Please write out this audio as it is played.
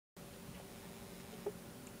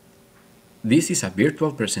This is a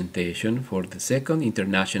virtual presentation for the second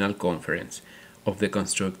International Conference of the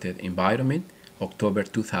Constructed Environment, October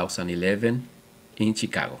 2011, in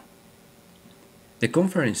Chicago. The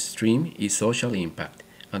conference theme is Social Impact,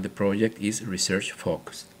 and the project is research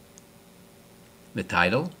focused. The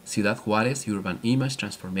title, Ciudad Juarez Urban Image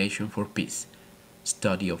Transformation for Peace,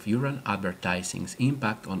 Study of Urban Advertising's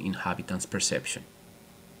Impact on Inhabitants' Perception.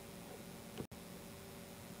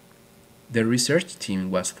 The research team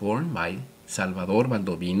was formed by Salvador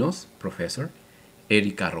Valdovinos, professor,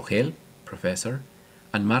 Erika Rogel, professor,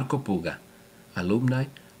 and Marco Puga, alumni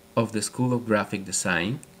of the School of Graphic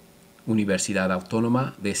Design, Universidad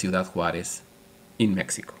Autónoma de Ciudad Juárez, in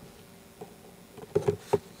Mexico.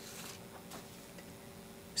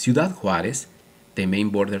 Ciudad Juárez, the main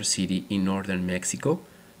border city in northern Mexico,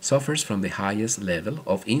 suffers from the highest level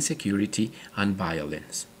of insecurity and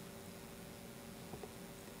violence.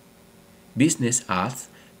 Business ads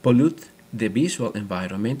pollute the visual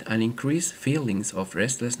environment and increase feelings of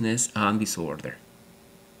restlessness and disorder.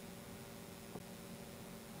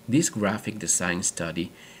 This graphic design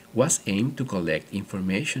study was aimed to collect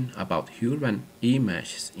information about urban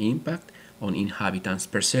image's impact on inhabitants'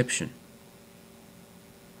 perception.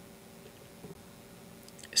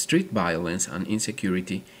 Street violence and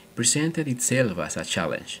insecurity presented itself as a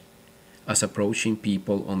challenge, as approaching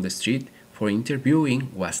people on the street for interviewing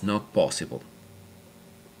was not possible.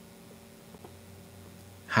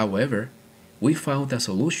 However, we found a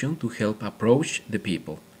solution to help approach the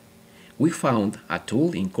people. We found a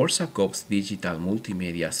tool in Korsakov's digital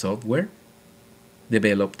multimedia software,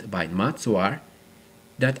 developed by Matt Soar,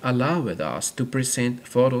 that allowed us to present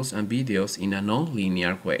photos and videos in a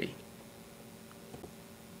non-linear way.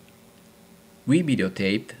 We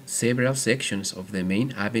videotaped several sections of the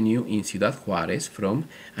main avenue in Ciudad Juárez from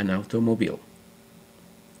an automobile.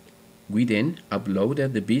 We then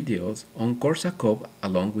uploaded the videos on Korsakov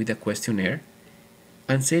along with a questionnaire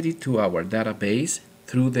and set it to our database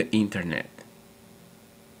through the internet.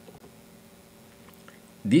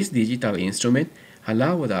 This digital instrument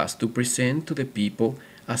allowed us to present to the people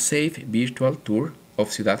a safe virtual tour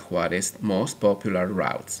of Ciudad Juárez's most popular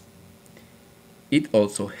routes. It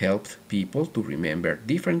also helped people to remember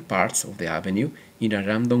different parts of the avenue in a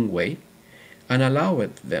random way and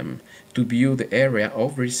allowed them to view the area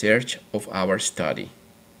of research of our study.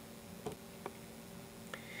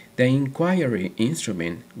 The inquiry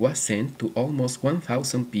instrument was sent to almost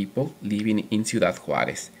 1,000 people living in Ciudad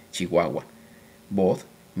Juárez, Chihuahua, both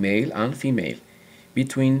male and female,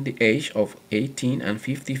 between the age of 18 and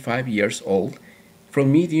 55 years old,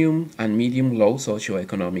 from medium and medium-low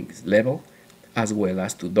socioeconomic level, as well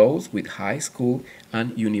as to those with high school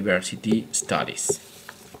and university studies.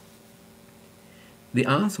 The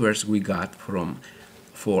answers we got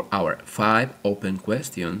for our 5 open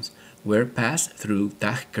questions were passed through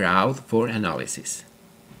TagCrowd for analysis.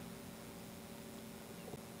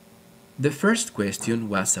 The first question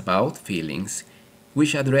was about feelings,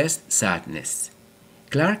 which addressed sadness.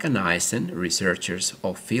 Clark and Eisen, researchers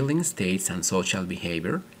of feeling states and social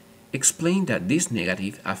behavior, explained that this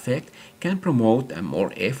negative affect can promote a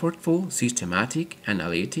more effortful, systematic,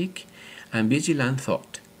 analytic, and vigilant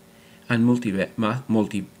thought, and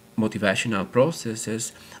motivational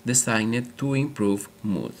processes designed to improve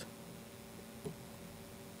mood.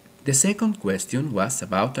 The second question was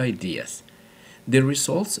about ideas. The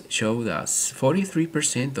results showed us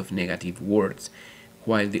 43% of negative words,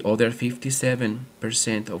 while the other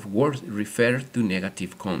 57% of words referred to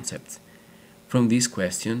negative concepts. From this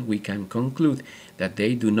question, we can conclude that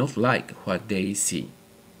they do not like what they see.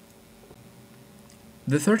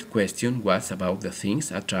 The third question was about the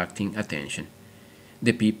things attracting attention.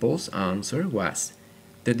 The people's answer was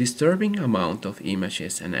the disturbing amount of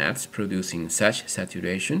images and ads producing such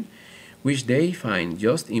saturation, which they find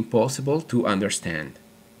just impossible to understand.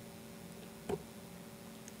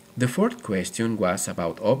 The fourth question was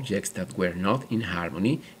about objects that were not in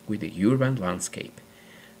harmony with the urban landscape,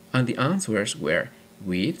 and the answers were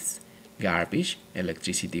weeds, garbage,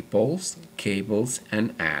 electricity poles, cables,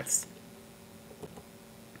 and ads.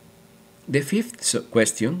 The fifth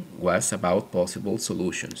question was about possible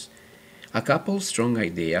solutions. A couple strong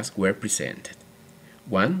ideas were presented.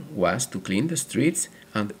 One was to clean the streets,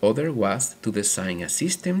 and the other was to design a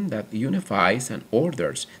system that unifies and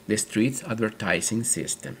orders the street's advertising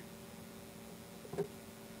system.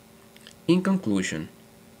 In conclusion,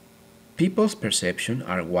 people's perceptions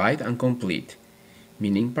are wide and complete,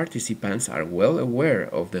 meaning participants are well aware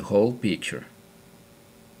of the whole picture.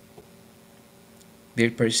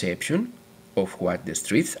 Their perception of what the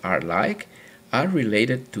streets are like are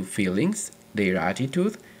related to feelings, their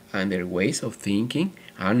attitude, and their ways of thinking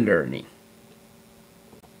and learning.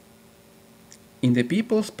 In the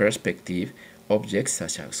people's perspective, objects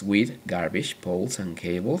such as wood, garbage, poles, and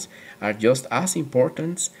cables are just as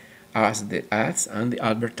important as the ads and the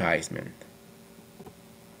advertisement.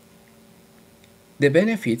 The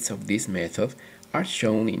benefits of this method are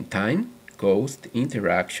shown in time, cost,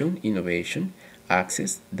 interaction, innovation,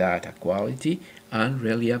 access, data quality, and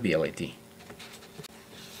reliability.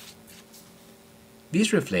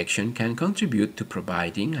 This reflection can contribute to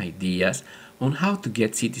providing ideas on how to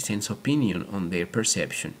get citizens' opinion on their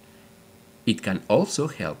perception. It can also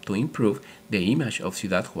help to improve the image of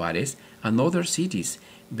Ciudad Juarez and other cities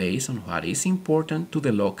based on what is important to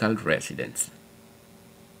the local residents.